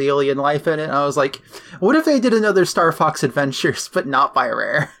with weird alien life in it. And I was like, what if they did another Star Fox Adventures, but not by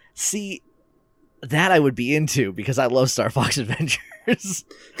Rare? See, that I would be into because I love Star Fox Adventures. Because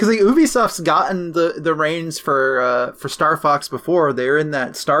like Ubisoft's gotten the reins for Star Fox before. They're in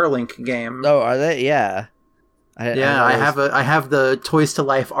that Starlink game. Oh, are they? Yeah. I have the Toys to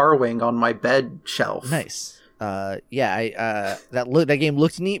Life R-Wing on my bed shelf. Nice. That game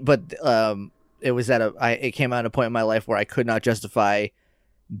looked neat, but it was it came at a point in my life where I could not justify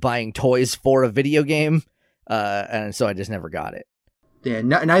buying toys for a video game, and so I just never got it. Yeah,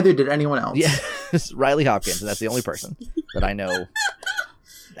 neither did anyone else. Yeah, Riley Hopkins. That's the only person that I know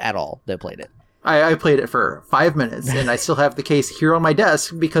at all that played it. I played it for 5 minutes, and I still have the case here on my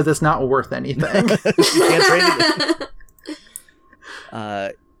desk because it's not worth anything. You can't trade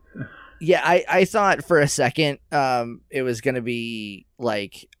it. Yeah, I thought for a second it was going to be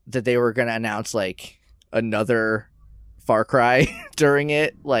like that they were going to announce like another Far Cry during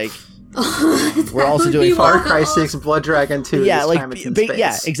it. Like, we're also doing Far Cry 6 Blood Dragon 2. Yeah, this like, time it's in space.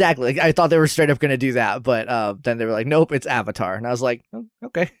 Yeah, exactly. Like, I thought they were straight up going to do that, but then they were like, nope, it's Avatar. And I was like, oh,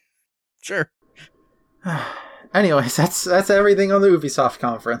 okay, sure. Anyways, that's everything on the Ubisoft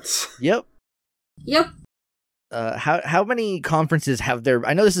conference. Yep. How many conferences have there?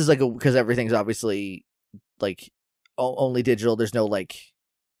 I know this is like because everything's obviously like only digital. There's no like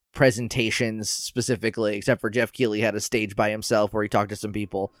presentations specifically, except for Jeff Keighley had a stage by himself where he talked to some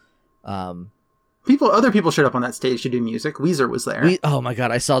people. Other people showed up on that stage to do music. Weezer was there. Oh my god,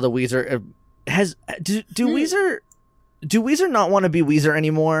 I saw the Weezer. Do Weezer not want to be Weezer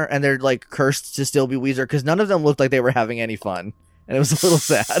anymore, and they're like cursed to still be Weezer? Because none of them looked like they were having any fun, and it was a little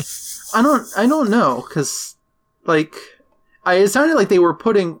sad. I don't know, because like it sounded like they were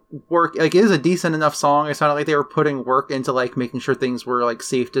putting work. Like, it is a decent enough song. It sounded like they were putting work into like making sure things were like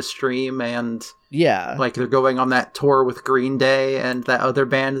safe to stream, and yeah, like they're going on that tour with Green Day and that other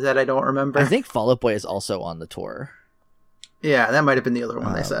band that I don't remember. I think Fall Out Boy is also on the tour. Yeah, that might have been the other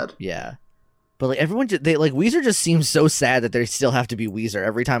one they said. Yeah. But like everyone, Weezer just seems so sad that they still have to be Weezer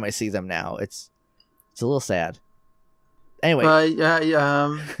every time I see them now. It's a little sad. Anyway,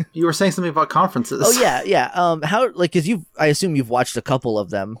 you were saying something about conferences. Oh yeah. How because I assume you've watched a couple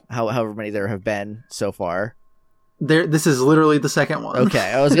of them. However many there have been so far. This is literally the second one. Okay,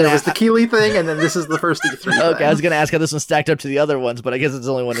 I was gonna. It was the Keighley thing, and then this is the first E3. Okay, thing. I was gonna ask how this one stacked up to the other ones, but I guess it's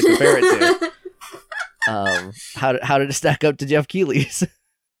the only one to compare it to. How did it stack up to Jeff Keighley's?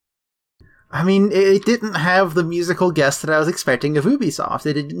 I mean, it didn't have the musical guest that I was expecting of Ubisoft.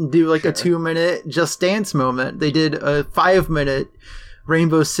 They didn't do like a 2-minute Just Dance moment. They did a 5-minute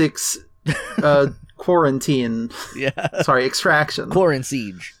Rainbow Six quarantine. Yeah. Sorry, Extraction. Quarantine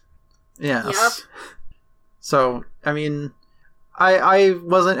Siege. Yes. Yep. So, I mean, I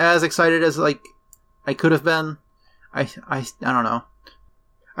wasn't as excited as like I could have been. I don't know.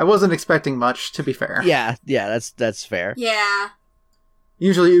 I wasn't expecting much, to be fair. Yeah, that's fair. Yeah.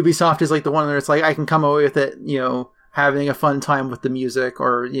 Usually Ubisoft is like the one where it's like I can come away with it, having a fun time with the music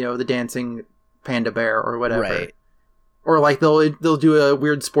or, the dancing panda bear or whatever. Right. Or like they'll do a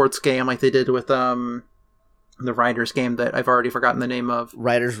weird sports game like they did with the Riders game that I've already forgotten the name of.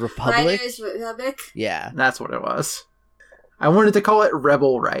 Riders Republic? Riders Republic? Yeah. That's what it was. I wanted to call it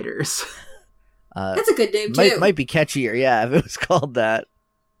Rebel Riders. That's a good name too. Might be catchier, yeah, if it was called that.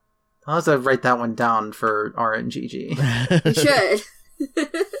 I'll have to write that one down for RNGG. You should.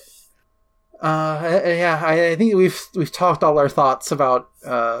 I think we've talked all our thoughts about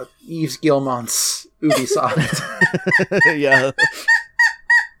Yves Guillemot's Ubisoft. Yeah.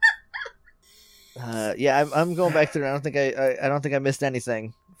 I'm going back through. I don't think I missed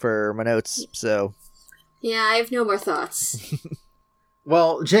anything for my notes. So yeah, I have no more thoughts.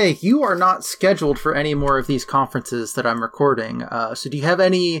 Well, Jake, you are not scheduled for any more of these conferences that I'm recording. So do you have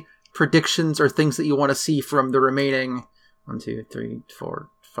any predictions or things that you want to see from the remaining 1, 2, 3, 4,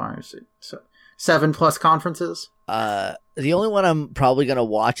 5, 6, 7 plus conferences? The only one I'm probably gonna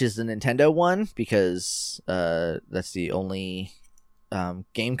watch is the Nintendo one because that's the only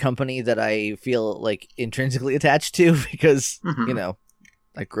game company that I feel like intrinsically attached to because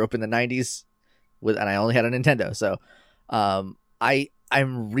I grew up in the 90s and I only had a Nintendo, so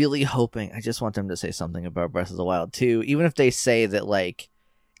I'm really hoping. I just want them to say something about Breath of the Wild 2, even if they say that like.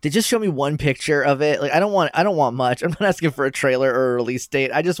 They just show me one picture of it. Like I don't want much. I'm not asking for a trailer or a release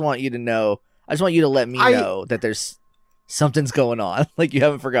date. I just want you to know. I just want you to let me know that there's something's going on. Like you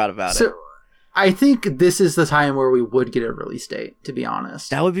haven't forgot about it. I think this is the time where we would get a release date, to be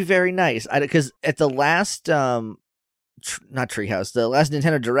honest. That would be very nice. Because at the last not Treehouse, the last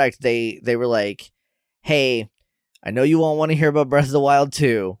Nintendo Direct, they were like, "Hey, I know you won't want to hear about Breath of the Wild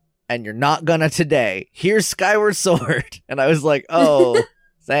 2, and you're not gonna today. Here's Skyward Sword." And I was like, "Oh."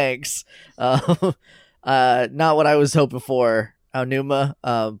 Thanks. Not what I was hoping for. Aonuma.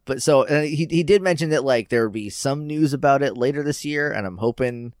 But so he did mention that like there would be some news about it later this year, and I'm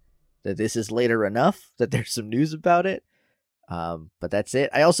hoping that this is later enough that there's some news about it. But that's it.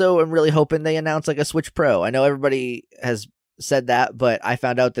 I also am really hoping they announce like a Switch Pro. I know everybody has said that, but I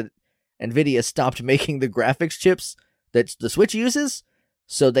found out that NVIDIA stopped making the graphics chips that the Switch uses,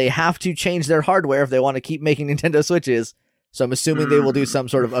 so they have to change their hardware if they want to keep making Nintendo Switches. So I'm assuming they will do some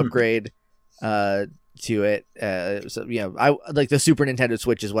sort of upgrade to it. So I like the Super Nintendo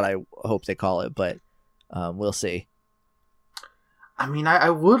Switch is what I hope they call it, but we'll see. I mean, I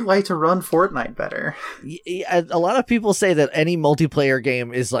would like to run Fortnite better. A lot of people say that any multiplayer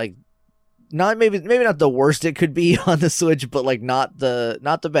game is like not maybe not the worst it could be on the Switch, but like not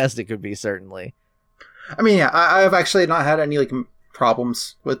the best it could be, certainly. I mean, yeah, I've actually not had any like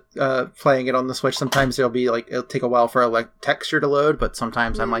problems with playing it on the Switch. Sometimes it'll take a while for like texture to load, but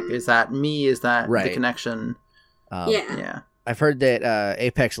sometimes I'm like, is that me? Is that the connection? Yeah. I've heard that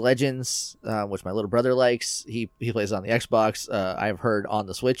Apex Legends, which my little brother likes, he plays on the Xbox. I've heard on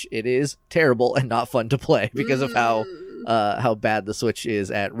the Switch it is terrible and not fun to play because of how bad the Switch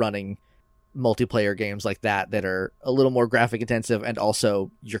is at running multiplayer games like that are a little more graphic intensive, and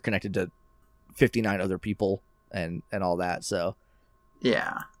also you're connected to 59 other people and all that. So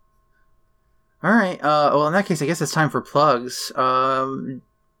yeah. All right. Well, in that case, I guess it's time for plugs. I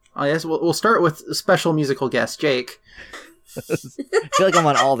guess we'll start with special musical guest Jake. I feel like I'm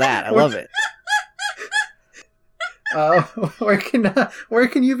on all that. I love it. Where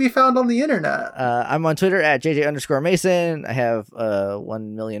can you be found on the internet? I'm on Twitter at JJ_Mason. I have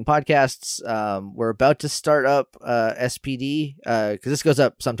 1 million podcasts. We're about to start up SPD because this goes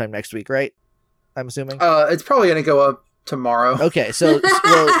up sometime next week, right? I'm assuming. It's probably going to go up tomorrow. Okay, so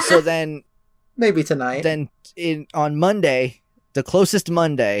then maybe tonight. Then on Monday, the closest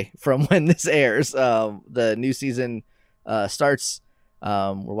Monday from when this airs, the new season starts.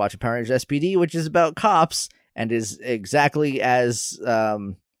 We're watching Power Rangers SPD, which is about cops and is exactly as I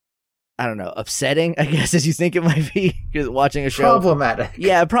don't know, upsetting, I guess, as you think it might be. Because watching a show problematic.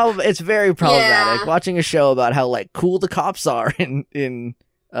 Yeah, it's very problematic. Yeah. Watching a show about how like cool the cops are in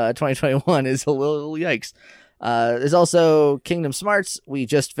 2021 is a little yikes. There's also Kingdom Smarts. We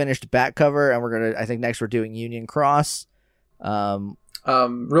just finished back cover, and I think next we're doing Union Cross. Real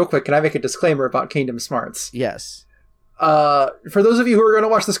quick, can I make a disclaimer about Kingdom Smarts? Yes. For those of you who are going to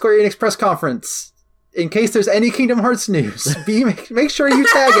watch the Square Enix press conference, in case there's any Kingdom Hearts news, make sure you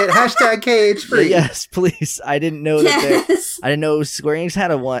tag it #KH3. Yes, please. I didn't know that. I didn't know Square Enix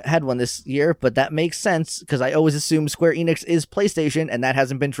had one this year, but that makes sense because I always assumed Square Enix is PlayStation, and that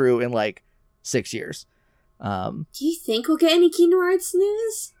hasn't been true in like 6 years. Do you think we'll get any Kingdom Hearts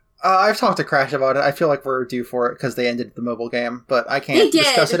news? I've talked to Crash about it. I feel like we're due for it because they ended the mobile game, but I can't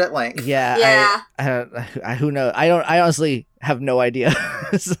discuss it at length. Yeah. I who knows? I honestly have no idea.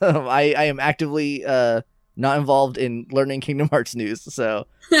 So I am actively not involved in learning Kingdom Hearts news. So,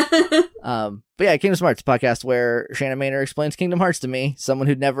 but yeah, Kingdom Hearts podcast where Shannon Maynor explains Kingdom Hearts to me, someone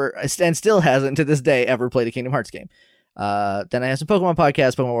who'd never and still hasn't to this day ever played a Kingdom Hearts game. Then I have some Pokemon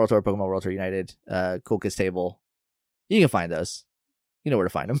podcasts, Pokemon World Tour, Pokemon World Tour United, Cool Kids Table. You can find those. You know where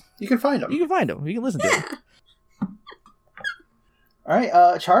to find them. You can find them. You can listen to them. All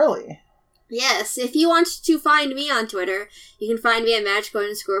right, Charlie. Yes, if you want to find me on Twitter, you can find me at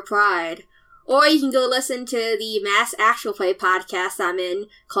Magical_Pride. Or you can go listen to the Mass Actual Play podcast I'm in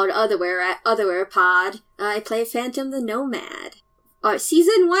called Otherwhere at Otherwhere Pod. I play Phantom the Nomad.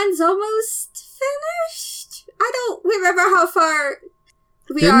 Season 1's almost finished? I don't remember how far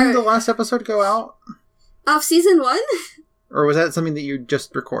we are. Didn't the last episode go out? Of Season 1? Or was that something that you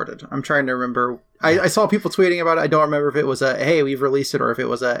just recorded? I'm trying to remember. I saw people tweeting about it. I don't remember if it was a, hey, we've released it, or if it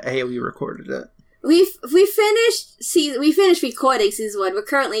was a, hey, we recorded it. We finished recording Season 1. We're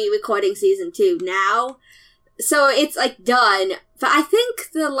currently recording Season 2 now. So it's, like, done. But I think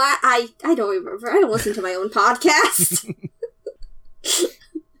I don't remember. I don't listen to my own podcast.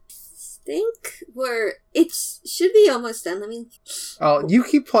 It should be almost done. Oh, you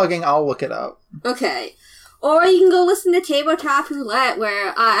keep plugging. I'll look it up. Okay. Or you can go listen to Tabletop Roulette,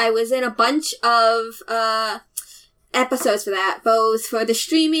 where I was in a bunch of episodes for that, both for the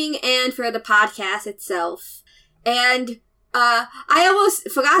streaming and for the podcast itself. And I almost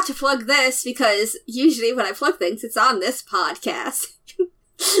forgot to plug this, because usually when I plug things, it's on this podcast. You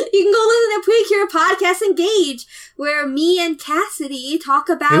can go listen to Pretty Cure Podcast Engage, where me and Cassidy talk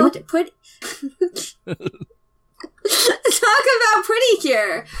about talk about Pretty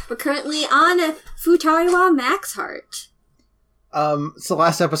Cure. We're currently on Futariwa Max Heart. So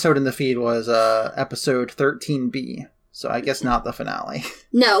last episode in the feed was episode 13B. So I guess not the finale.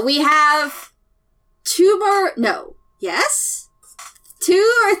 No, we have 2 more. No. Yes?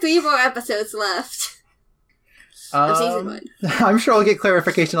 2 or 3 more episodes left of season 1. I'm sure I'll get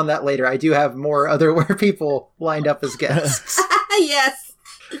clarification on that later. I do have more other people lined up as guests. Yes.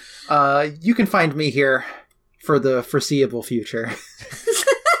 You can find me here for the foreseeable future.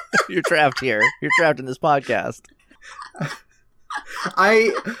 You're trapped here. You're trapped in this podcast.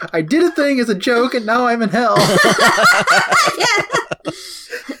 I did a thing as a joke, and now I'm in hell. Yeah.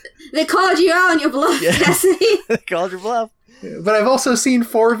 They called you out on your bluff, Cassidy. They called your bluff. But I've also seen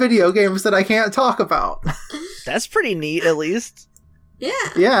 4 video games that I can't talk about. That's pretty neat, at least. Yeah.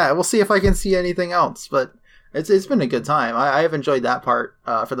 Yeah, we'll see if I can see anything else. But it's been a good time. I have enjoyed that part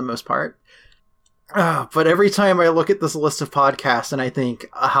for the most part. But every time I look at this list of podcasts and I think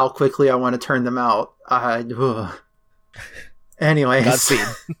how quickly I want to turn them out, anyways, Godspeed.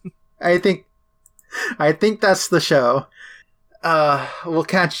 I think that's the show. I'll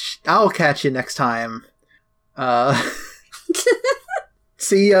catch you next time.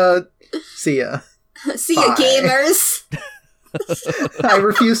 See ya. See ya, Bye. gamers. I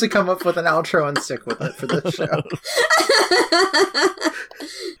refuse to come up with an outro and stick with it for this show.